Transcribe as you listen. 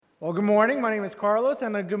Well, good morning. My name is Carlos,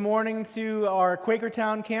 and good morning to our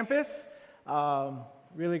Quakertown campus.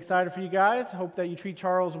 Really excited for you guys. Hope that you treat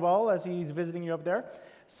Charles well as he's visiting you up there.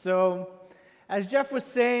 So, as Jeff was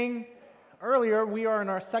saying earlier, we are in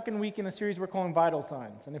our second week in a series we're calling Vital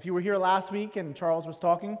Signs. And if you were here last week and Charles was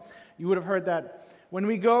talking, you would have heard that when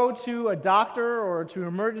we go to a doctor or to an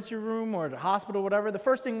emergency room or to a hospital, whatever, the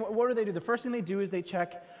first thing, what do they do? The first thing they do is they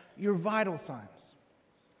check your vital signs.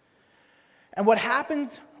 And what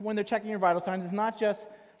happens when they're checking your vital signs is not just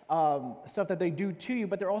stuff that they do to you,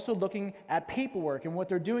 but they're also looking at paperwork. And what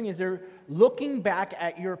they're doing is they're looking back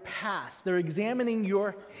at your past. They're examining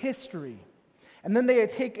your history. And then they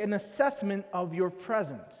take an assessment of your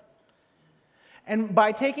present. And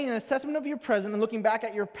by taking an assessment of your present and looking back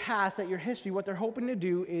at your past, at your history, what they're hoping to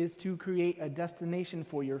do is to create a destination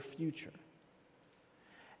for your future.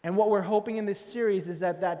 And what we're hoping in this series is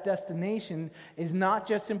that that destination is not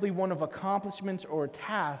just simply one of accomplishments or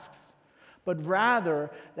tasks, but rather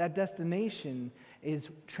that destination is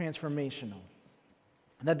transformational.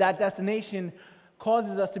 That destination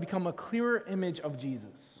causes us to become a clearer image of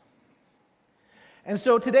Jesus. And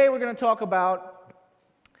so today we're going to talk about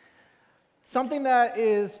something that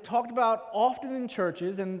is talked about often in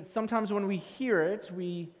churches, and sometimes when we hear it,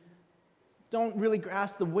 we don't really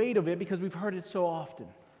grasp the weight of it because we've heard it so often.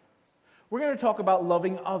 We're going to talk about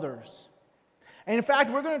loving others. And in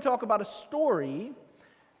fact, we're going to talk about a story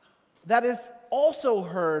that is also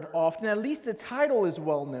heard often, at least the title is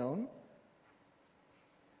well known.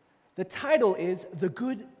 The title is The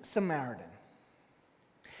Good Samaritan.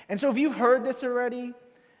 And so if you've heard this already,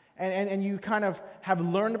 and you kind of have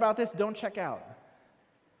learned about this, don't check out.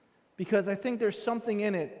 Because I think there's something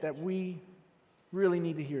in it that we really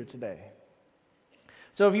need to hear today.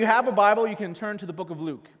 So if you have a Bible, you can turn to the book of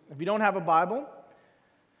Luke. If you don't have a Bible,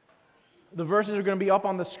 the verses are going to be up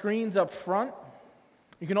on the screens up front.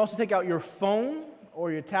 You can also take out your phone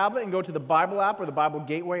or your tablet and go to the Bible app or the Bible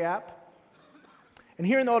Gateway app. And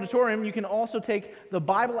here in the auditorium, you can also take the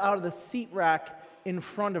Bible out of the seat rack in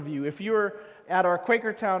front of you. If you're at our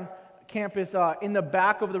Quakertown campus, in the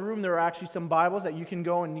back of the room, there are actually some Bibles that you can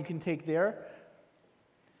go and you can take there.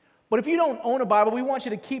 But if you don't own a Bible, we want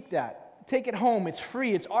you to keep that. Take it home. It's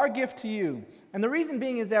free. It's our gift to you. And the reason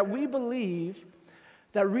being is that we believe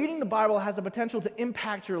that reading the Bible has the potential to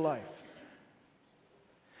impact your life.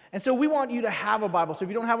 And so we want you to have a Bible. So if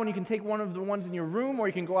you don't have one, you can take one of the ones in your room, or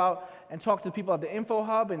you can go out and talk to the people at the Info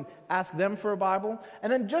Hub and ask them for a Bible.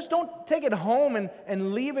 And then just don't take it home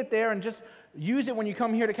and leave it there and just use it when you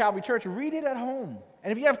come here to Calvary Church. Read it at home.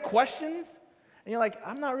 And if you have questions, and you're like,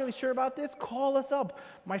 I'm not really sure about this, call us up.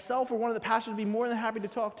 Myself or one of the pastors would be more than happy to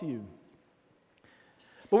talk to you.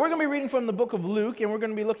 But we're going to be reading from the book of Luke, and we're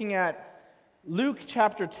going to be looking at Luke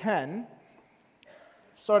chapter 10,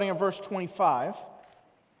 starting at verse 25.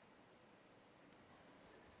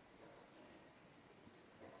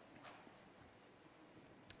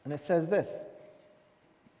 And it says this.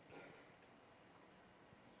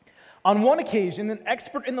 On one occasion, an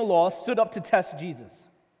expert in the law stood up to test Jesus.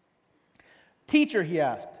 Teacher, he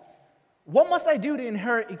asked, what must I do to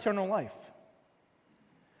inherit eternal life?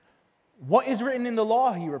 What is written in the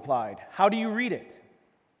law, he replied. How do you read it?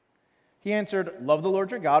 He answered, love the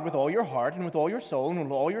Lord your God with all your heart and with all your soul and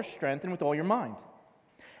with all your strength and with all your mind.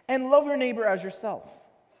 And love your neighbor as yourself.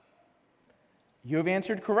 You have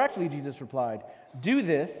answered correctly, Jesus replied. Do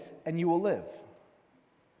this and you will live.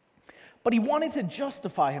 But he wanted to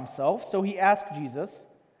justify himself, so he asked Jesus,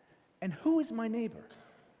 and who is my neighbor?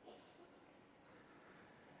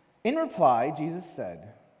 In reply, Jesus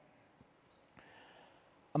said,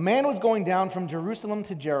 a man was going down from Jerusalem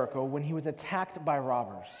to Jericho when he was attacked by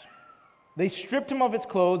robbers. They stripped him of his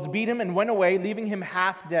clothes, beat him, and went away, leaving him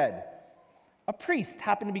half dead. A priest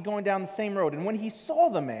happened to be going down the same road, and when he saw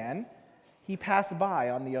the man, he passed by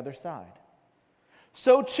on the other side.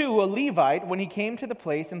 So too, a Levite, when he came to the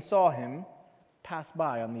place and saw him, passed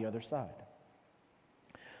by on the other side.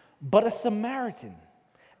 But a Samaritan,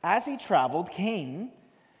 as he traveled, came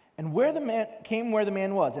where the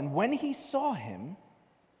man was, and when he saw him,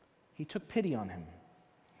 he took pity on him.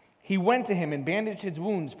 He went to him and bandaged his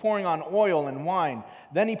wounds, pouring on oil and wine.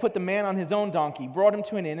 Then he put the man on his own donkey, brought him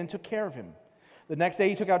to an inn, and took care of him. The next day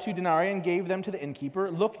he took out 2 denarii and gave them to the innkeeper.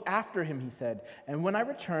 Look after him, he said, and when I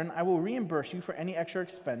return, I will reimburse you for any extra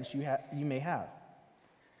expense you may have.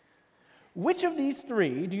 Which of these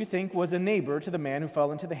 3 do you think was a neighbor to the man who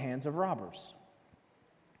fell into the hands of robbers?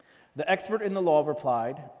 The expert in the law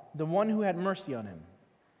replied, the one who had mercy on him.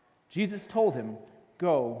 Jesus told him,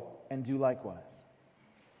 go and do likewise.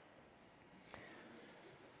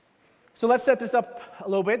 So let's set this up a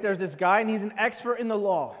little bit. There's this guy, and he's an expert in the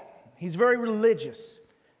law. He's very religious.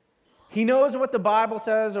 He knows what the Bible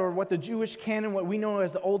says, or what the Jewish canon, what we know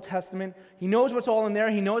as the Old Testament. He knows what's all in there.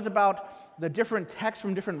 He knows about the different texts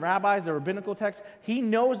from different rabbis, the rabbinical texts. He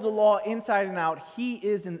knows the law inside and out. He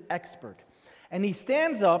is an expert. And he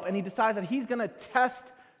stands up and he decides that he's going to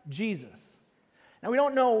test Jesus. Now, we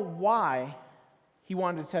don't know why he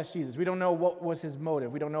wanted to test Jesus. We don't know what was his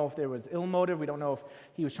motive. We don't know if there was ill motive. We don't know if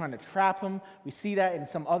he was trying to trap him. We see that in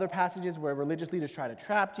some other passages where religious leaders try to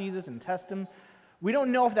trap Jesus and test him. We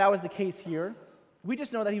don't know if that was the case here. We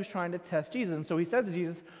just know that he was trying to test Jesus. And so he says to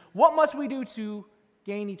Jesus, "What must we do to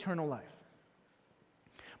gain eternal life?"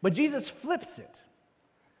 But Jesus flips it.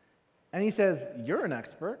 And he says, "You're an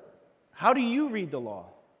expert. How do you read the law?"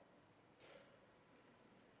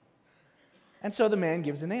 And so the man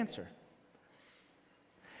gives an answer.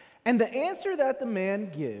 And the answer that the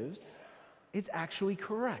man gives is actually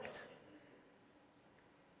correct.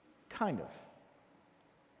 Kind of.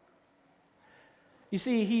 You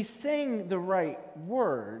see, he's saying the right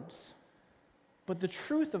words, but the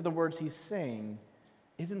truth of the words he's saying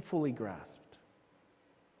isn't fully grasped.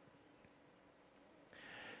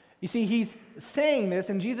 You see, he's saying this,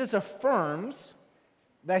 and Jesus affirms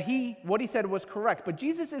that what he said was correct, but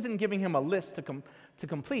Jesus isn't giving him a list to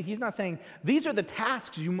complete. He's not saying, "These are the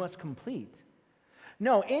tasks you must complete."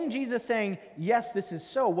 No, in Jesus saying, "Yes, this is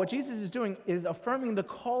so," what Jesus is doing is affirming the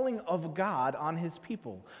calling of God on his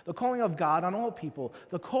people, the calling of God on all people,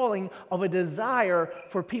 the calling of a desire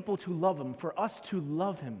for people to love him, for us to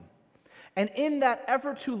love him. And in that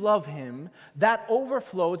effort to love him, that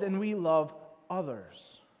overflows and we love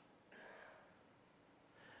others.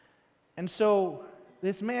 And so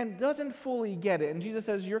this man doesn't fully get it, and Jesus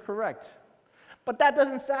says, "You're correct." But that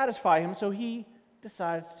doesn't satisfy him, so he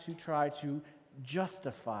decides to try to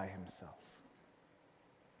justify himself.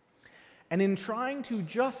 And in trying to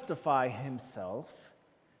justify himself,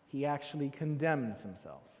 he actually condemns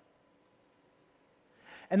himself.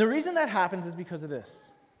 And the reason that happens is because of this.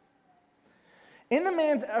 In the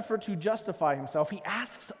man's effort to justify himself, he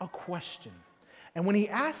asks a question. And when he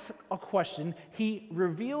asks a question, he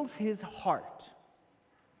reveals his heart.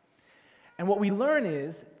 And what we learn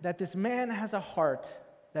is that this man has a heart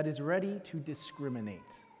that is ready to discriminate.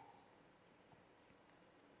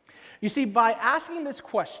 You see, by asking this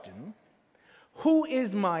question, "Who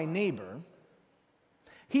is my neighbor?"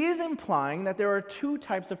 he is implying that there are two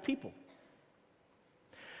types of people.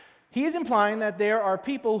 He is implying that there are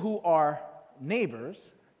people who are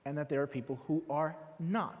neighbors and that there are people who are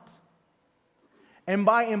not. And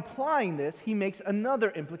by implying this, he makes another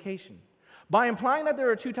implication. By implying that there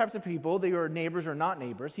are two types of people, they are neighbors or not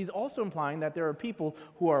neighbors, he's also implying that there are people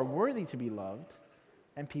who are worthy to be loved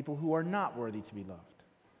and people who are not worthy to be loved.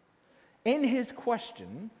 In his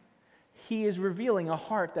question, he is revealing a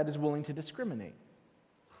heart that is willing to discriminate.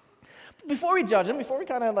 But before we judge him, before we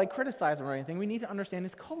kind of criticize him or anything, we need to understand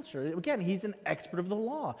his culture. Again, he's an expert of the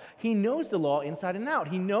law. He knows the law inside and out.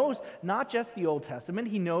 He knows not just the Old Testament,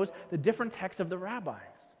 he knows the different texts of the rabbis.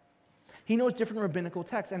 He knows different rabbinical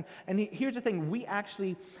texts. Here's the thing, we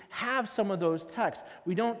actually have some of those texts.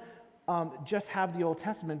 We don't just have the Old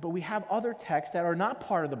Testament, but we have other texts that are not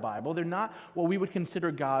part of the Bible. They're not what we would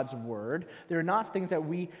consider God's Word. They're not things that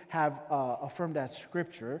we have affirmed as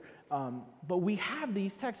Scripture. But we have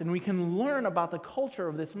these texts, and we can learn about the culture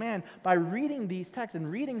of this man by reading these texts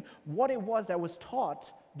and reading what it was that was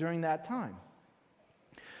taught during that time.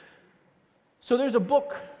 So there's a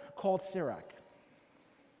book called Sirach.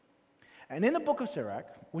 And in the book of Sirach,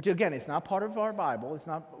 which again, it's not part of our Bible, it's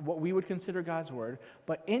not what we would consider God's Word,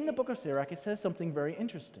 but in the book of Sirach, it says something very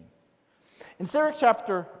interesting. In Sirach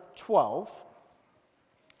chapter 12,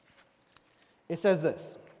 it says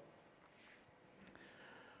this: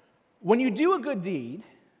 "When you do a good deed,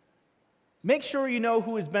 make sure you know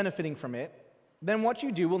who is benefiting from it, then what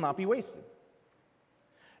you do will not be wasted.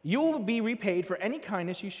 You will be repaid for any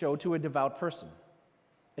kindness you show to a devout person.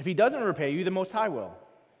 If he doesn't repay you, the Most High will.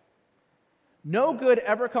 No good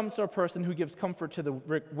ever comes to a person who gives comfort to the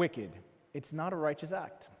wicked. It's not a righteous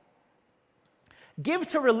act. Give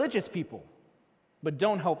to religious people, but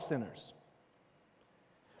don't help sinners.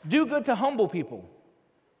 Do good to humble people,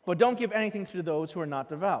 but don't give anything to those who are not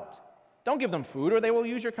devout. Don't give them food, or they will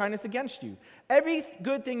use your kindness against you. Every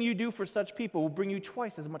good thing you do for such people will bring you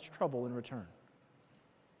twice as much trouble in return."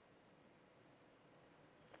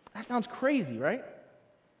 That sounds crazy, right?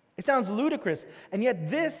 It sounds ludicrous, and yet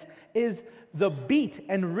this is the beat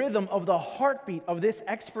and rhythm of the heartbeat of this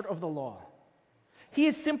expert of the law. He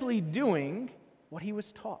is simply doing what he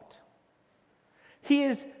was taught. He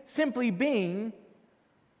is simply being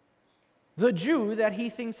the Jew that he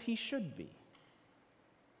thinks he should be.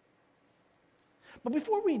 But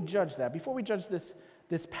before we judge that, before we judge this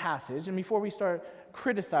this passage, and before we start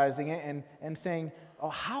criticizing it and saying, oh,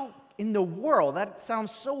 how in the world, that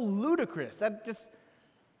sounds so ludicrous,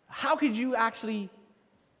 how could you actually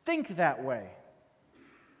think that way?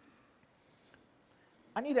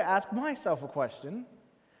 I need to ask myself a question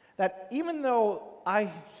that even though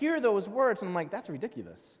I hear those words and I'm like, that's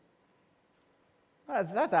ridiculous.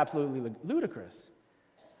 That's absolutely ludicrous.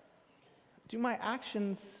 Do my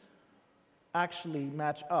actions actually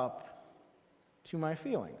match up to my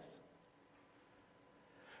feelings?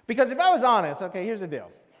 Because if I was honest, okay, here's the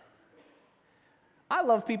deal. I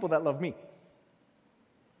love people that love me.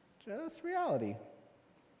 Just reality.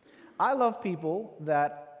 I love people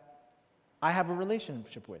that I have a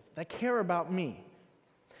relationship with, that care about me.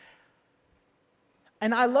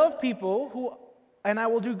 And I love people and I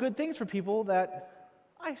will do good things for people that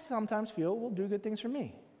I sometimes feel will do good things for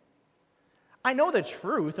me. I know the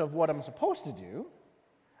truth of what I'm supposed to do.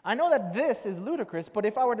 I know that this is ludicrous, but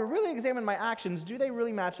if I were to really examine my actions, do they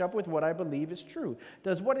really match up with what I believe is true?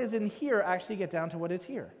 Does what is in here actually get down to what is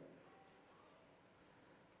here?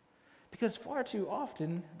 Because far too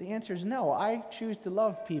often, the answer is no. I choose to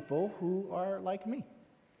love people who are like me.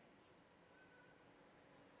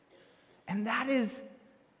 And that is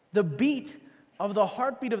the beat of the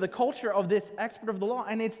heartbeat of the culture of this expert of the law,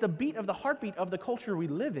 and it's the beat of the heartbeat of the culture we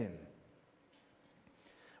live in.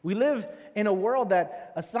 We live in a world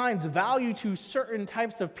that assigns value to certain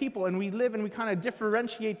types of people, and we kind of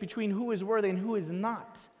differentiate between who is worthy and who is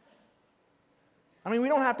not. I mean, we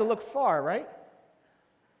don't have to look far, right?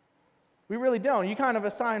 We really don't. You kind of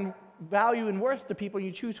assign value and worth to people, and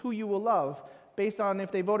you choose who you will love based on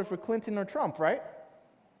if they voted for Clinton or Trump, right?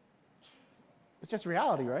 It's just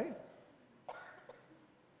reality, right?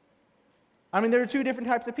 I mean, there are two different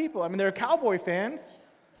types of people. I mean, there are Cowboy fans,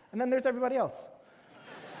 and then there's everybody else.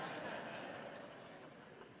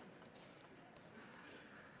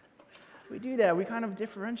 We do that. We kind of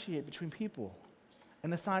differentiate between people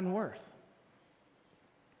and assign worth.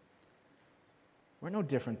 We're no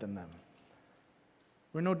different than them.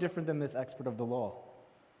 We're no different than this expert of the law.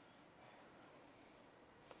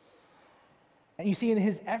 And you see, in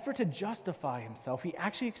his effort to justify himself, he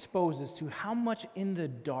actually exposes to how much in the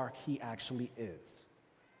dark he actually is.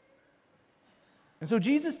 And so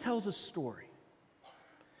Jesus tells a story.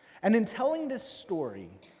 And in telling this story,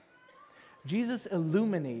 Jesus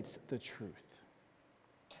illuminates the truth.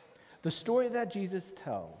 The story that Jesus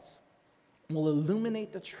tells will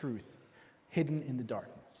illuminate the truth hidden in the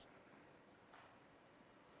darkness.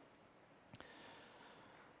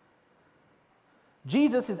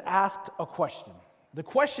 Jesus is asked a question. The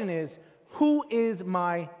question is, who is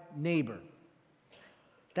my neighbor?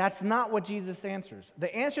 That's not what Jesus answers.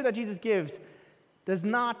 The answer that Jesus gives does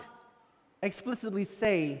not explicitly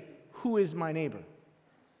say, who is my neighbor?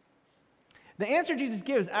 The answer Jesus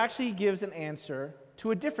gives actually gives an answer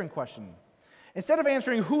to a different question. Instead of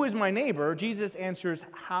answering, who is my neighbor, Jesus answers,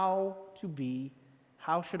 how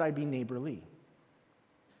should I be neighborly?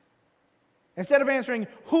 Instead of answering,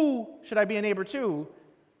 who should I be a neighbor to,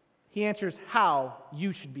 he answers, how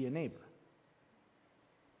you should be a neighbor.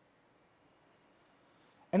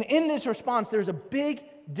 And in this response, there's a big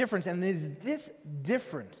difference, and it is this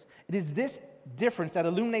difference that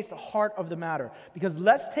illuminates the heart of the matter. Because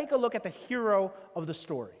let's take a look at the hero of the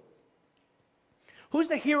story. Who's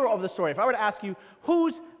the hero of the story? If I were to ask you,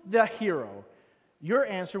 who's the hero? Your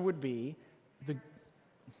answer would be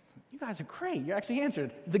you guys are great. You actually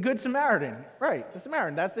answered. The Good Samaritan. Right, the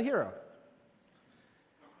Samaritan, that's the hero.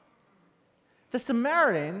 The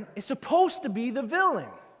Samaritan is supposed to be the villain.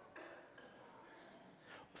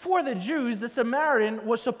 For the Jews, the Samaritan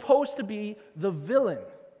was supposed to be the villain.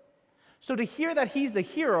 So to hear that he's the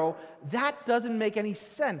hero, that doesn't make any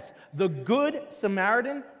sense. The Good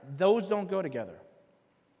Samaritan, those don't go together.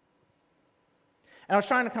 And I was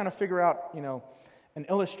trying to kind of figure out, an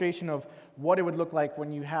illustration of what it would look like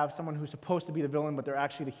when you have someone who's supposed to be the villain, but they're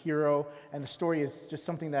actually the hero, and the story is just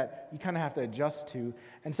something that you kind of have to adjust to.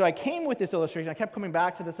 And so I came with this illustration. I kept coming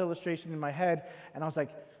back to this illustration in my head, and I was like,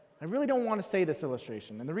 I really don't want to say this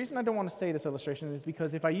illustration. And the reason I don't want to say this illustration is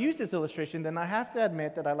because if I use this illustration, then I have to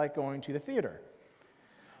admit that I like going to the theater.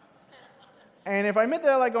 And if I admit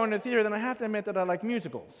that I like going to the theater, then I have to admit that I like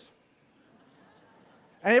musicals.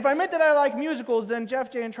 And if I admit that I like musicals, then Jeff,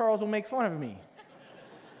 Jay, and Charles will make fun of me.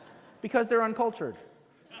 Because they're uncultured.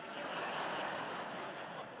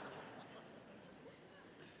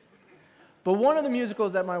 But one of the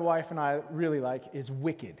musicals that my wife and I really like is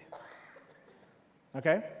Wicked.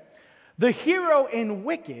 Okay? The hero in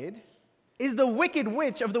Wicked is the Wicked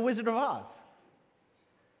Witch of The Wizard of Oz.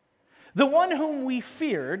 The one whom we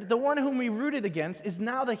feared, the one whom we rooted against, is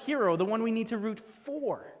now the hero, the one we need to root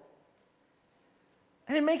for.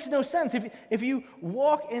 And it makes no sense. If you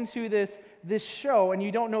walk into this show and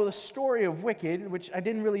you don't know the story of Wicked, which I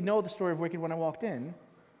didn't really know the story of Wicked when I walked in,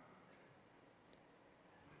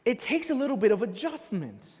 it takes a little bit of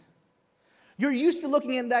adjustment. You're used to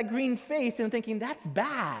looking at that green face and thinking, that's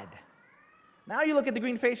bad. Now you look at the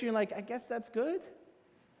green face and you're like, I guess that's good.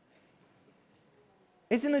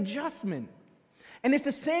 It's an adjustment. And it's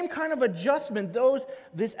the same kind of adjustment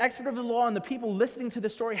this expert of the law and the people listening to the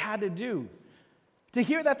story had to do. To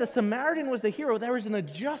hear that the Samaritan was the hero, there was an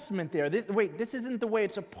adjustment there. This isn't the way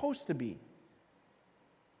it's supposed to be.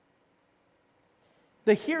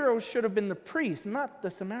 The hero should have been the priest, not the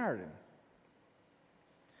Samaritan.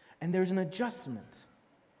 And there's an adjustment.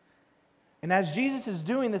 And as Jesus is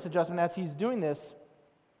doing this adjustment, as he's doing this,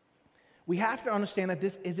 we have to understand that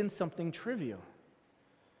this isn't something trivial.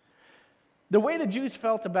 The way the Jews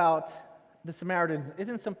felt about the Samaritans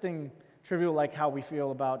isn't something trivial like how we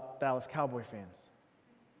feel about Dallas Cowboy fans.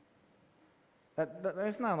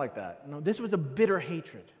 It's not like that. No, this was a bitter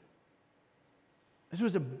hatred. This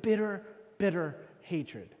was a bitter, bitter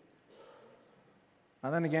hatred. Now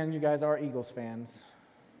then again, you guys are Eagles fans,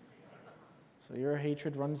 so your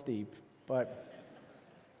hatred runs deep, but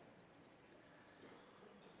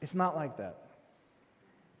it's not like that.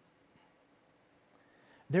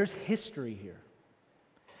 There's history here.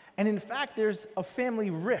 And in fact, there's a family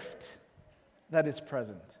rift that is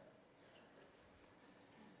present.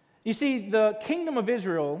 You see, the kingdom of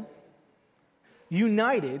Israel,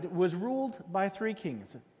 united, was ruled by three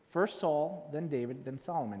kings. First Saul, then David, then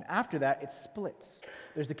Solomon. After that, it splits.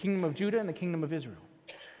 There's the kingdom of Judah and the kingdom of Israel.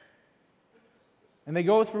 And they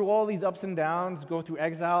go through all these ups and downs, go through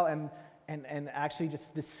exile and actually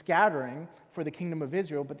just this scattering for the kingdom of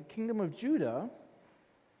Israel. But the kingdom of Judah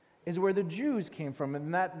is where the Jews came from.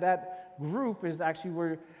 And that group is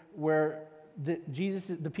actually where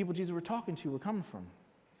the people Jesus were talking to were coming from.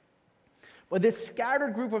 But this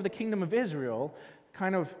scattered group of the kingdom of Israel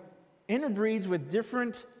kind of interbreeds with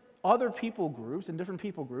different other people groups and different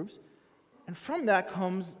people groups. And from that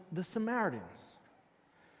comes the Samaritans.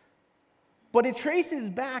 But it traces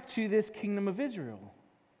back to this kingdom of Israel.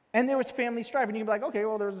 And there was family strife. And you can be like, okay,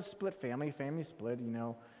 well, there's a split family split,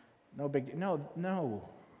 no big deal.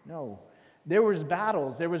 No. There was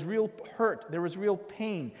battles. There was real hurt. There was real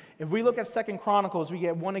pain. If we look at 2 Chronicles, we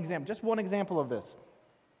get just one example of this.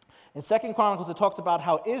 In 2 Chronicles, it talks about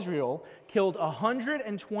how Israel killed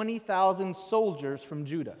 120,000 soldiers from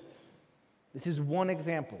Judah. This is one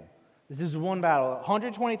example. This is one battle.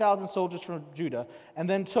 120,000 soldiers from Judah, and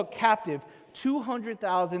then took captive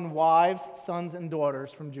 200,000 wives, sons, and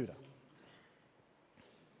daughters from Judah.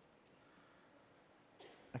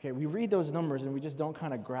 Okay, we read those numbers and we just don't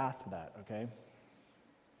kind of grasp that, okay?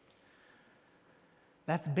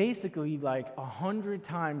 That's basically like 100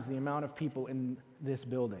 times the amount of people in this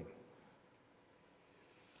building.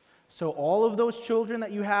 So all of those children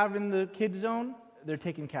that you have in the kid zone, they're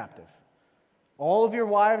taken captive. All of your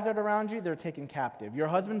wives that are around you, they're taken captive. Your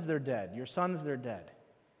husbands, they're dead. Your sons, they're dead.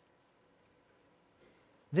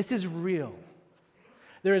 This is real.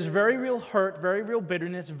 There is very real hurt, very real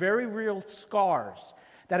bitterness, very real scars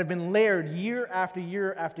that have been layered year after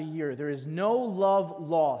year after year. There is no love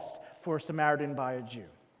lost for a Samaritan by a Jew.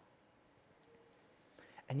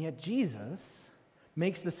 And yet Jesus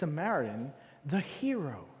makes the Samaritan the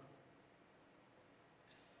hero.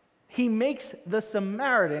 He makes the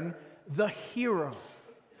Samaritan the hero.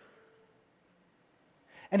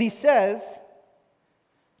 And he says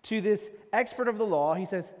to this expert of the law, he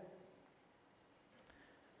says,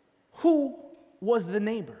 who was the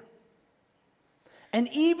neighbor? And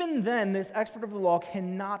even then, this expert of the law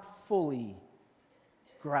cannot fully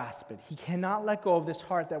grasp it. He cannot let go of this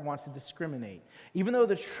heart that wants to discriminate. Even though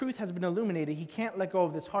the truth has been illuminated, he can't let go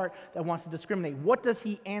of this heart that wants to discriminate. What does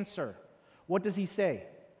he answer? What does he say?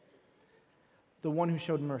 The one who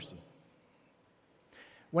showed mercy.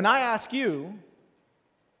 When I ask you,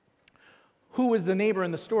 who is the neighbor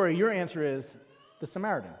in the story, your answer is the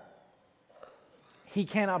Samaritan. He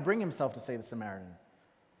cannot bring himself to say the Samaritan.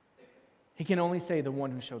 He can only say the one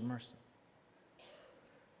who showed mercy.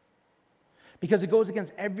 Because it goes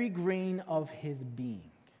against every grain of his being.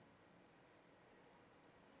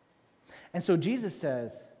 And so Jesus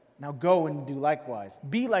says, now go and do likewise.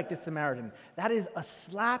 Be like the Samaritan. That is a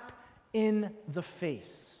slap in the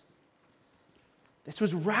face. This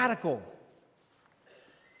was radical.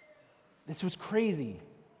 This was crazy.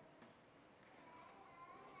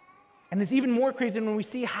 And it's even more crazy when we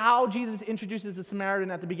see how Jesus introduces the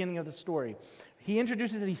Samaritan at the beginning of the story.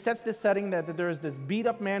 He sets this setting that there is this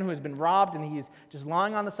beat-up man who has been robbed, and he's just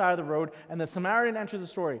lying on the side of the road, and the Samaritan enters the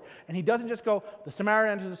story. And he doesn't just go, the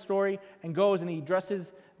Samaritan enters the story and goes and he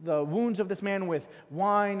dresses the wounds of this man with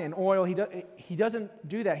wine and oil. He doesn't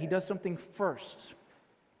do that. He does something first.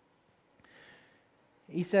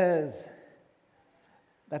 He says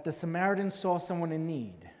that the Samaritan saw someone in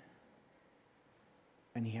need,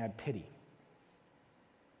 and he had pity.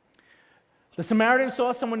 The Samaritan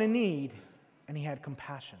saw someone in need, and he had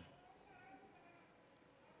compassion.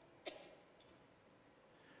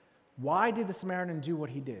 Why did the Samaritan do what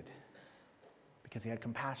he did? Because he had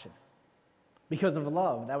compassion. Because of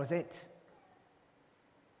love. That was it.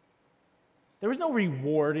 There was no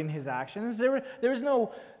reward in his actions. There was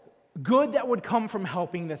no good that would come from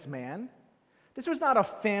helping this man. This was not a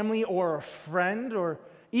family or a friend or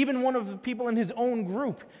even one of the people in his own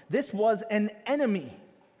group. This was an enemy.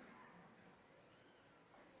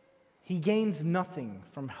 He gains nothing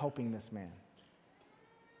from helping this man.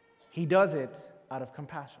 He does it out of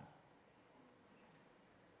compassion.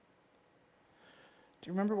 Do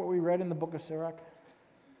you remember what we read in the book of Sirach?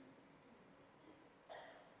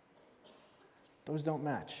 Those don't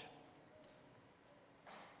match.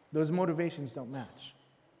 Those motivations don't match.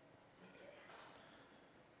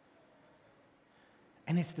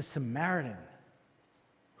 And it's the Samaritan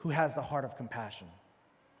who has the heart of compassion.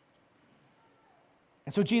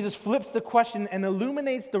 And so Jesus flips the question and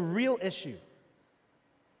illuminates the real issue.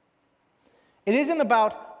 It isn't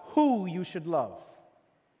about who you should love.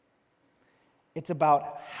 It's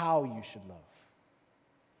about how you should love.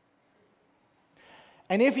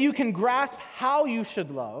 And if you can grasp how you should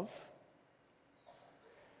love,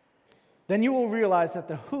 then you will realize that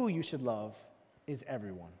the who you should love is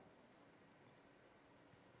everyone.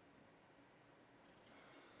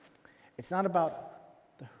 It's not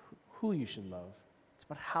about the who you should love. It's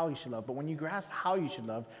about how you should love. But when you grasp how you should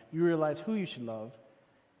love, you realize who you should love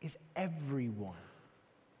is everyone.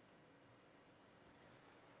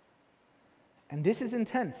 And this is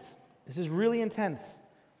intense. This is really intense.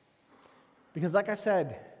 Because like I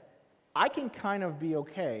said, I can kind of be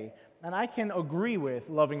okay and I can agree with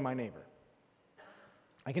loving my neighbor.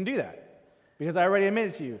 I can do that. Because I already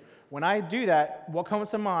admitted to you, when I do that, what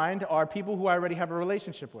comes to mind are people who I already have a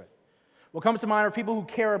relationship with. What comes to mind are people who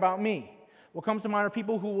care about me. What comes to mind are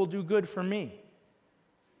people who will do good for me.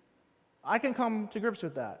 I can come to grips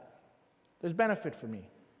with that. There's benefit for me.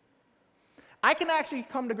 I can actually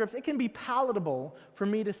come to grips. It can be palatable for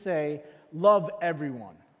me to say, love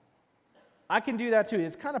everyone. I can do that too.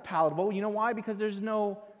 It's kind of palatable. You know why? Because there's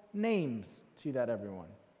no names to that everyone.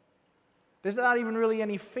 There's not even really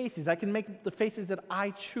any faces. I can make the faces that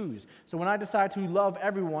I choose. So when I decide to love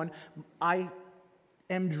everyone, I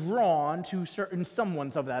am drawn to certain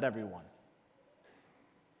someones of that everyone.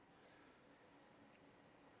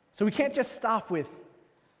 So we can't just stop with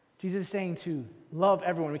Jesus saying to love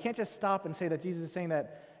everyone. We can't just stop and say that Jesus is saying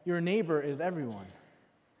that your neighbor is everyone.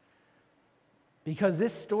 Because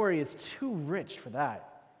this story is too rich for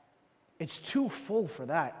that. It's too full for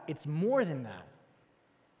that. It's more than that.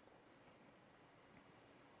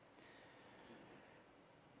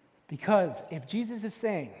 Because if Jesus is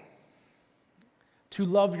saying to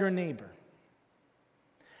love your neighbor,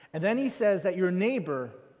 and then he says that your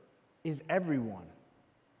neighbor is everyone,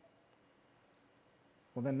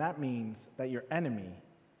 well, then that means that your enemy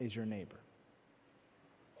is your neighbor.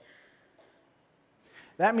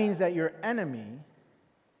 That means that your enemy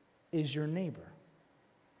is your neighbor.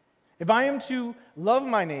 If I am to love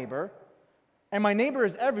my neighbor, and my neighbor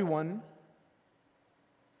is everyone,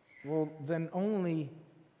 well, then only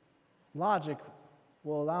logic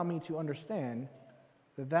will allow me to understand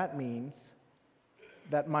that that means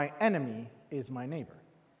that my enemy is my neighbor.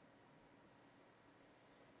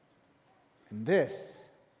 And this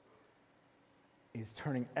is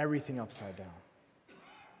turning everything upside down.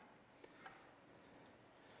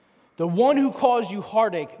 The one who caused you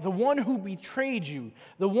heartache, the one who betrayed you,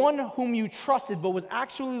 the one whom you trusted but was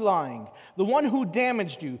actually lying, the one who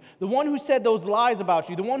damaged you, the one who said those lies about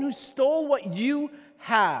you, the one who stole what you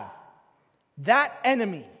have, that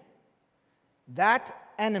enemy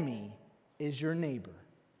is your neighbor,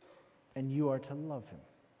 and you are to love him.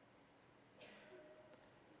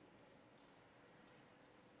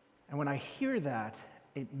 And when I hear that,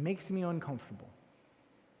 it makes me uncomfortable.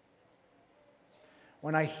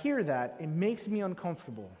 When I hear that, it makes me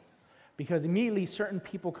uncomfortable because immediately certain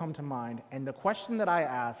people come to mind, and the question that I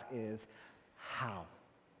ask is, how?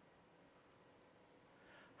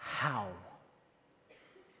 How?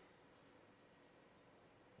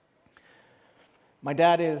 My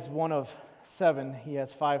dad is one of 7. He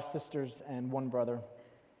has 5 sisters and 1 brother.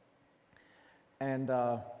 And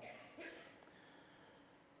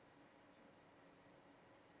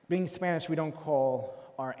being Spanish, we don't call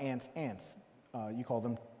our aunts aunts. You call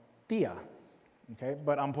them tia, okay?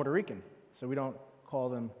 But I'm Puerto Rican, so we don't call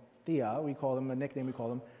them tia. We call them a nickname. We call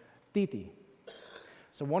them titi.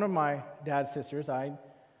 So one of my dad's sisters I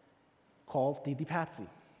call Titi Patsy.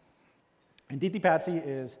 And Titi Patsy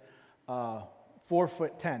is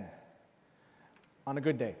 4'10" on a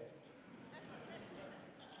good day.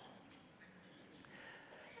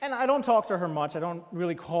 And I don't talk to her much. I don't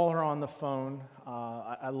really call her on the phone.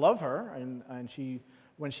 I love her, and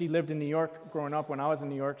when she lived in New York growing up, when I was in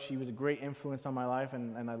New York, she was a great influence on my life,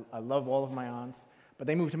 and I love all of my aunts. But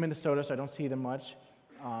they moved to Minnesota, so I don't see them much.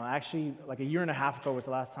 Actually, like a year and a half ago was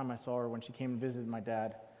the last time I saw her, when she came and visited my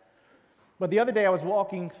dad. But the other day I was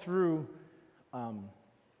walking through by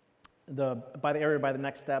the area by the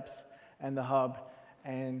Next Steps and the Hub,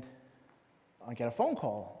 and I get a phone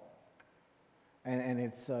call. And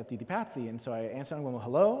it's Titi Patsy. And so I answer, and I'm going,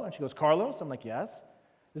 hello? And she goes, Carlos? I'm like, yes.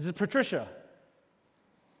 This is Patricia.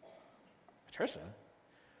 Patricia?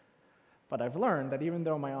 But I've learned that even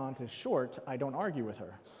though my aunt is short, I don't argue with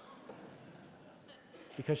her.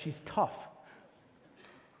 Because she's tough.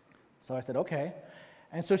 So I said, okay.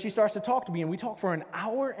 And so she starts to talk to me, and we talk for an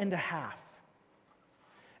hour and a half.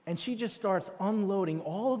 And she just starts unloading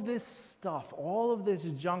all of this stuff, all of this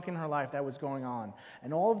junk in her life that was going on,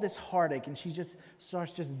 and all of this heartache, and she just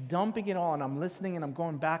starts just dumping it all, and I'm listening, and I'm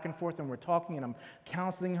going back and forth, and we're talking, and I'm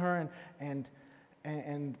counseling her, and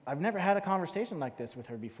I've never had a conversation like this with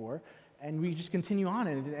her before, and we just continue on,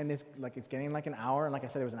 and it's getting like an hour, and like I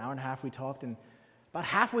said, it was an hour and a half we talked, and about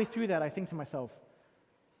halfway through that, I think to myself,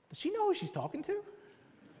 does she know who she's talking to?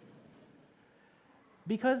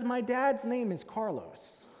 Because my dad's name is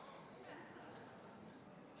Carlos.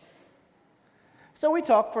 So we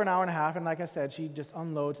talked for an hour and a half, and like I said, she just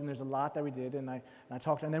unloads, and there's a lot that we did, and I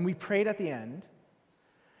talked to her, and then we prayed at the end.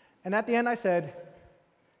 And at the end I said,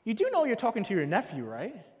 you do know you're talking to your nephew,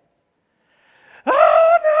 right?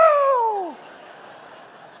 Oh, no!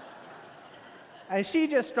 And she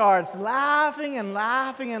just starts laughing and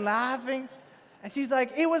laughing and laughing, and she's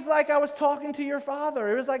like, it was like I was talking to your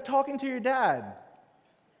father. It was like talking to your dad.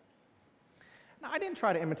 Now, I didn't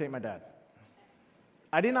try to imitate my dad.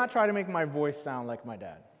 I did not try to make my voice sound like my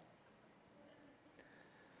dad.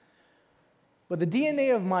 But the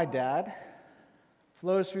DNA of my dad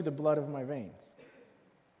flows through the blood of my veins.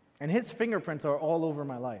 And his fingerprints are all over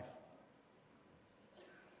my life.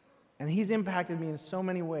 And he's impacted me in so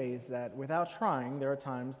many ways that without trying, there are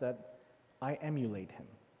times that I emulate him.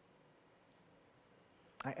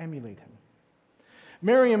 I emulate him.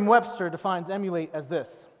 Merriam-Webster defines emulate as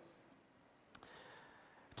this: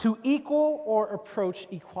 to equal or approach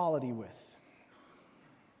equality with.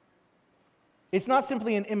 It's not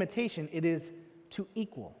simply an imitation, it is to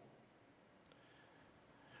equal.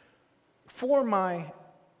 For my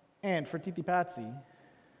aunt, for Titi Patsy,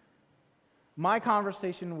 my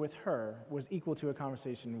conversation with her was equal to a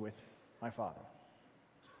conversation with my father.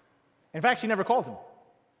 In fact, she never called him.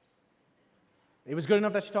 It was good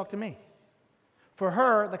enough that she talked to me. For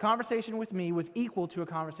her, the conversation with me was equal to a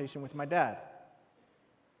conversation with my dad.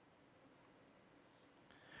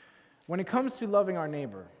 When it comes to loving our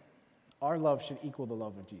neighbor, our love should equal the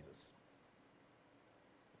love of Jesus.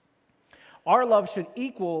 Our love should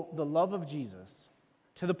equal the love of Jesus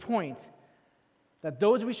to the point that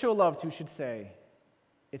those we show love to should say,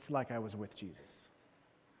 it's like I was with Jesus.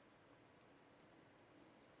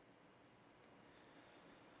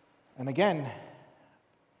 And again,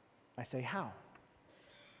 I say how?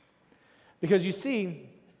 Because you see,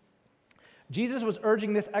 Jesus was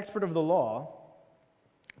urging this expert of the law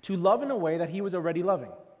to love in a way that he was already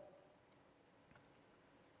loving.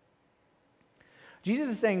 Jesus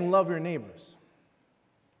is saying, love your neighbors.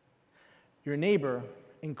 Your neighbor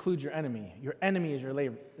includes your enemy. Your enemy is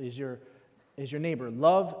your neighbor.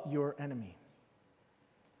 Love your enemy.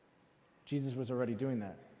 Jesus was already doing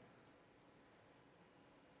that.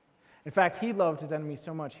 In fact, he loved his enemies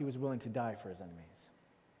so much he was willing to die for his enemies.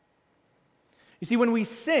 You see, when we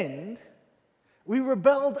sinned, we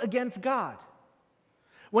rebelled against God.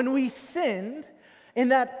 When we sinned, in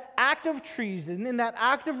that act of treason, in that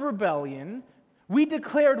act of rebellion, we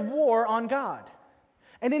declared war on God.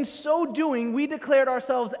 And in so doing, we declared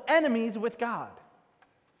ourselves enemies with God.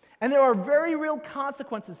 And there are very real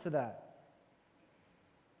consequences to that.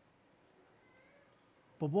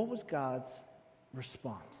 But what was God's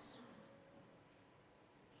response?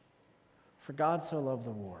 For God so loved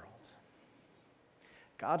the world.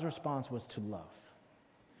 God's response was to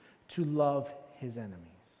love his enemies.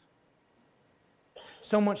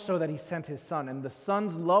 So much so that he sent his son, and the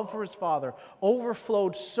son's love for his father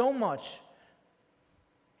overflowed so much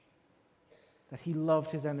that he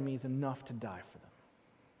loved his enemies enough to die for them.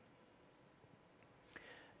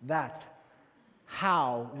 That's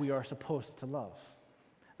how we are supposed to love.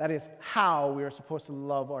 That is how we are supposed to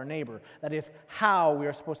love our neighbor. That is how we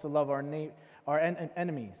are supposed to love our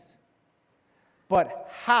enemies. But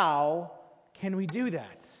how can we do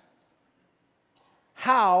that?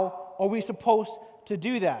 How are we supposed to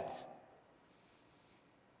do that?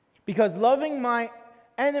 Because loving my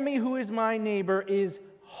enemy who is my neighbor is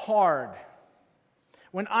hard.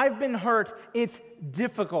 When I've been hurt, it's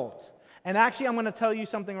difficult. And actually, I'm going to tell you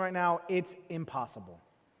something right now, it's impossible.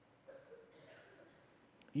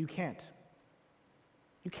 You can't.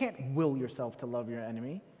 You can't will yourself to love your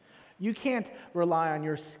enemy. You can't rely on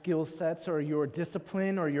your skill sets or your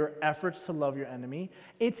discipline or your efforts to love your enemy.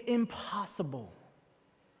 It's impossible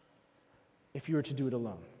if you were to do it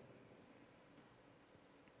alone.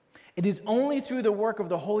 It is only through the work of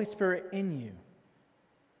the Holy Spirit in you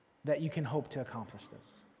that you can hope to accomplish this.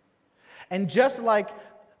 And just like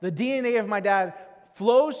the DNA of my dad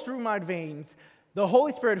flows through my veins, the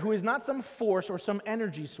Holy Spirit, who is not some force or some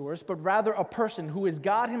energy source, but rather a person who is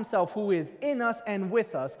God himself, who is in us and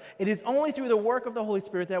with us, it is only through the work of the Holy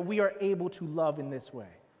Spirit that we are able to love in this way.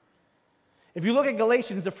 If you look at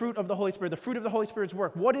Galatians, the fruit of the Holy Spirit, the fruit of the Holy Spirit's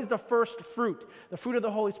work, what is the first fruit? The fruit of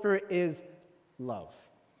the Holy Spirit is love.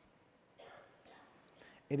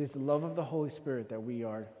 It is the love of the Holy Spirit that we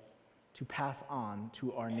are to pass on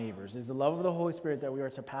to our neighbors. It is the love of the Holy Spirit that we are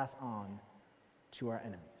to pass on to our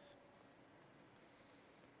enemies.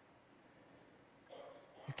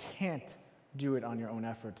 You can't do it on your own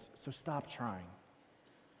efforts, so stop trying.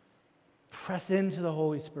 Press into the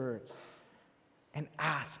Holy Spirit and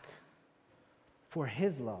ask for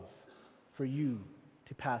his love for you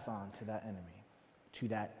to pass on to that enemy, to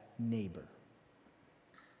that neighbor.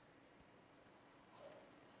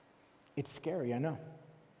 It's scary, I know.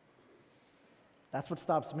 That's what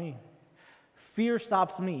stops me. Fear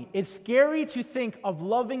stops me. It's scary to think of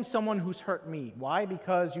loving someone who's hurt me. Why?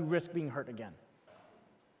 Because you risk being hurt again.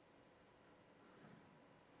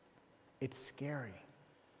 It's scary.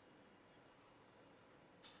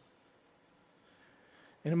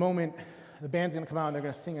 In a moment, the band's going to come out and they're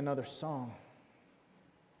going to sing another song.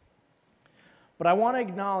 But I want to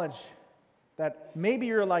acknowledge that maybe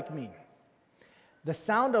you're like me. The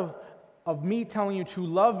sound of me telling you to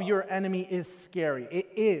love your enemy is scary.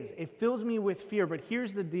 It is. It fills me with fear. But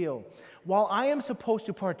here's the deal. While I am supposed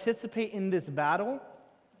to participate in this battle,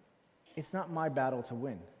 it's not my battle to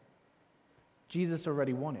win. Jesus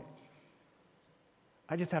already won it.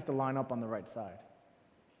 I just have to line up on the right side.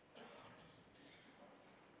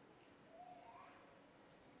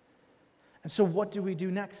 And so what do we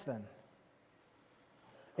do next then?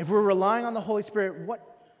 If we're relying on the Holy Spirit, what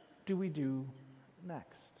do we do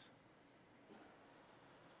next?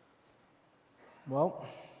 Well,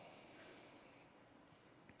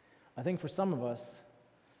 I think for some of us,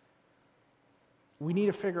 we need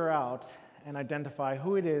to figure out and identify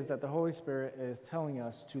who it is that the Holy Spirit is telling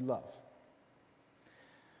us to love.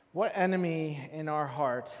 What enemy in our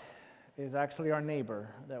heart is actually our neighbor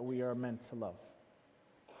that we are meant to love?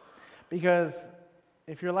 Because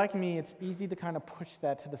if you're like me, it's easy to kind of push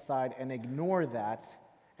that to the side and ignore that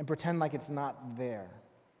and pretend like it's not there.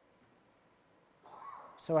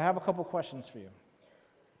 So I have a couple questions for you.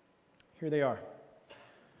 Here they are.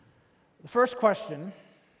 The first question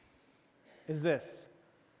is this: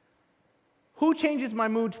 who changes my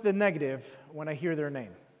mood to the negative when I hear their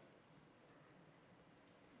name?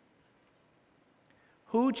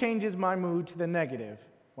 Who changes my mood to the negative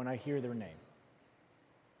when I hear their name?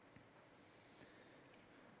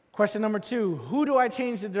 Question number 2, who do I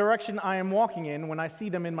change the direction I am walking in when I see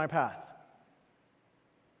them in my path?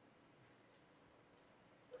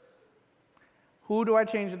 Who do I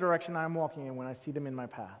change the direction I am walking in when I see them in my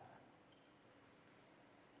path?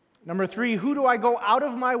 Number 3, who do I go out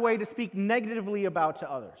of my way to speak negatively about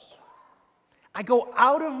to others? I go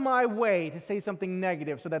out of my way to say something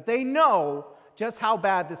negative so that they know just how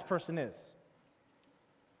bad this person is.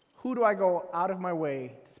 Who do I go out of my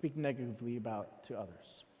way to speak negatively about to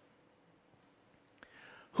others?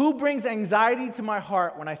 Who brings anxiety to my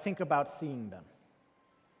heart when I think about seeing them?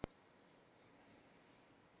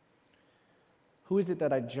 Who is it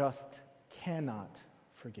that I just cannot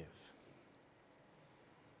forgive?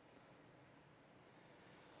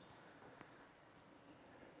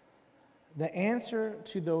 The answer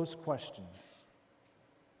to those questions,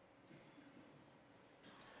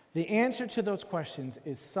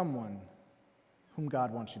 is someone whom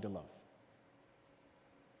God wants you to love.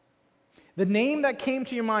 The name that came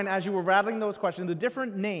to your mind as you were rattling those questions, the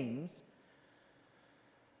different names,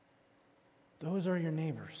 those are your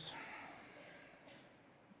neighbors.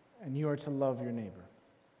 And you are to love your neighbor.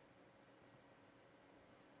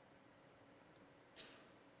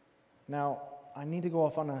 Now, I need to go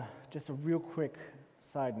off on just a real quick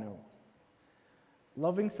side note.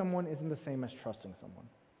 Loving someone isn't the same as trusting someone.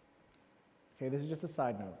 Okay, this is just a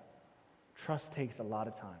side note. Trust takes a lot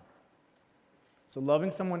of time. So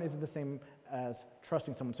loving someone isn't the same as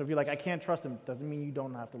trusting someone. So if you're like, I can't trust them, doesn't mean you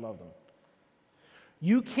don't have to love them.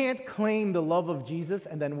 You can't claim the love of Jesus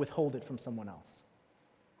and then withhold it from someone else.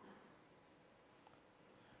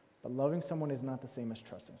 But loving someone is not the same as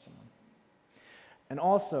trusting someone. And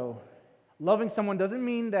also, loving someone doesn't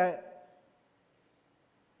mean that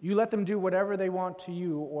you let them do whatever they want to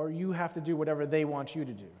you or you have to do whatever they want you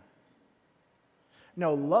to do.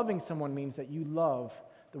 No, loving someone means that you love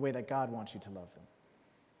the way that God wants you to love them.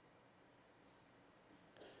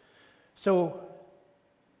 So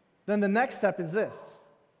then the next step is this.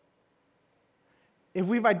 If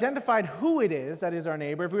we've identified who it is that is our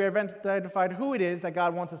neighbor, if we've identified who it is that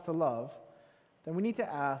God wants us to love, then we need to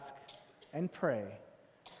ask and pray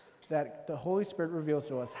that the Holy Spirit reveals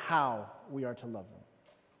to us how we are to love them.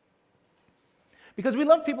 Because we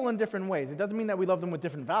love people in different ways. It doesn't mean that we love them with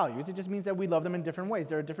different values. It just means that we love them in different ways.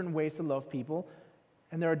 There are different ways to love people,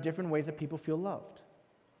 and there are different ways that people feel loved.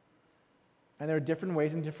 And there are different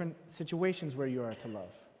ways in different situations where you are to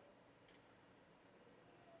love.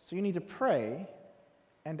 So you need to pray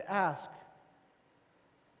and ask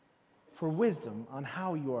for wisdom on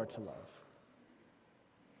how you are to love.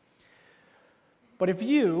 But if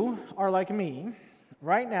you are like me,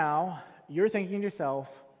 right now, you're thinking to yourself,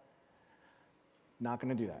 not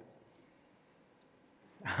going to do that.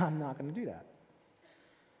 I'm not going to do that.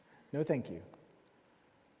 No, thank you.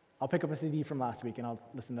 I'll pick up a CD from last week and I'll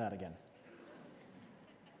listen to that again.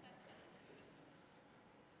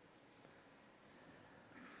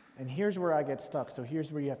 And here's where I get stuck. So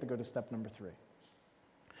here's where you have to go to step number 3.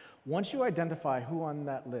 Once you identify who on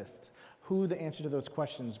that list, who the answer to those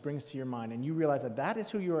questions brings to your mind, and you realize that that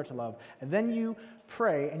is who you are to love, and then you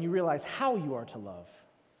pray and you realize how you are to love,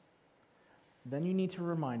 then you need to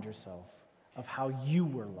remind yourself of how you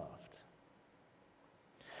were loved.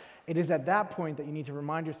 It is at that point that you need to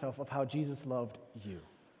remind yourself of how Jesus loved you.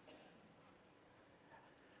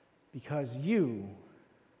 Because you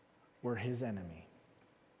were his enemy.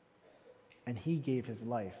 And he gave his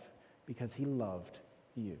life because he loved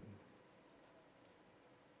you.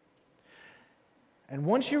 And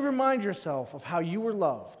once you remind yourself of how you were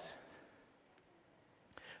loved,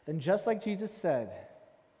 then just like Jesus said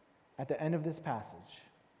at the end of this passage,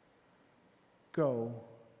 go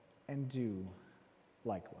and do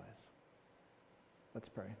likewise. Let's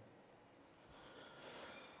pray.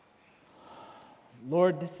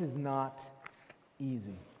 Lord, this is not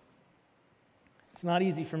easy. It's not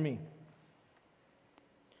easy for me.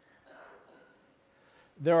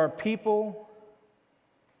 There are people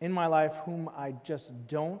in my life whom I just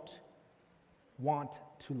don't want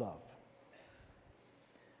to love.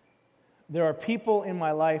 There are people in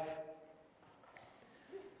my life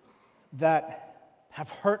that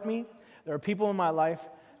have hurt me. There are people in my life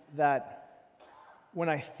that when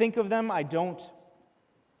I think of them, I don't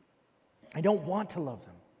want to love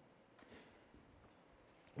them.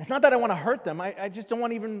 It's not that I want to hurt them. I just don't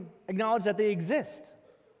want to even acknowledge that they exist.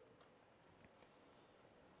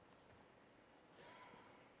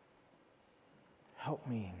 Help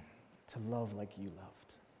me to love like you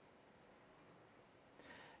loved.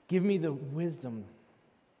 Give me the wisdom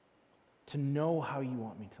to know how you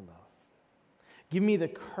want me to love. Give me the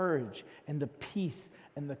courage and the peace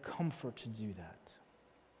and the comfort to do that.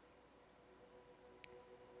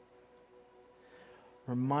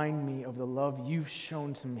 Remind me of the love you've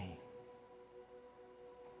shown to me.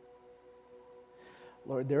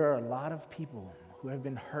 Lord, there are a lot of people who have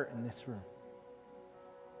been hurt in this room.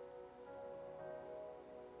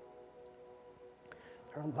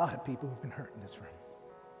 There are a lot of people who've been hurt in this room.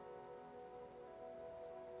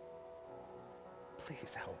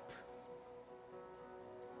 Please help.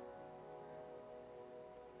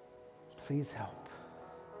 Please help.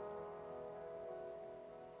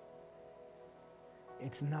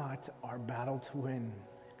 It's not our battle to win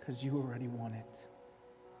because you already won it.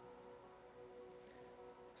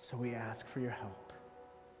 So we ask for your help.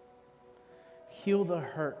 Heal the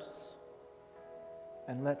hurts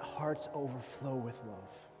and let hearts overflow with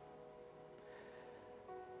love.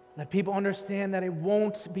 Let people understand that it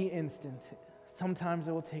won't be instant. Sometimes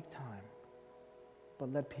it will take time.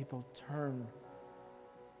 But let people turn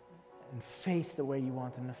and face the way you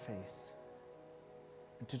want them to face.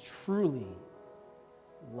 and to truly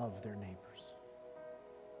love their neighbors.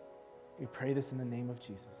 We pray this in the name of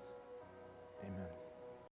Jesus. Amen.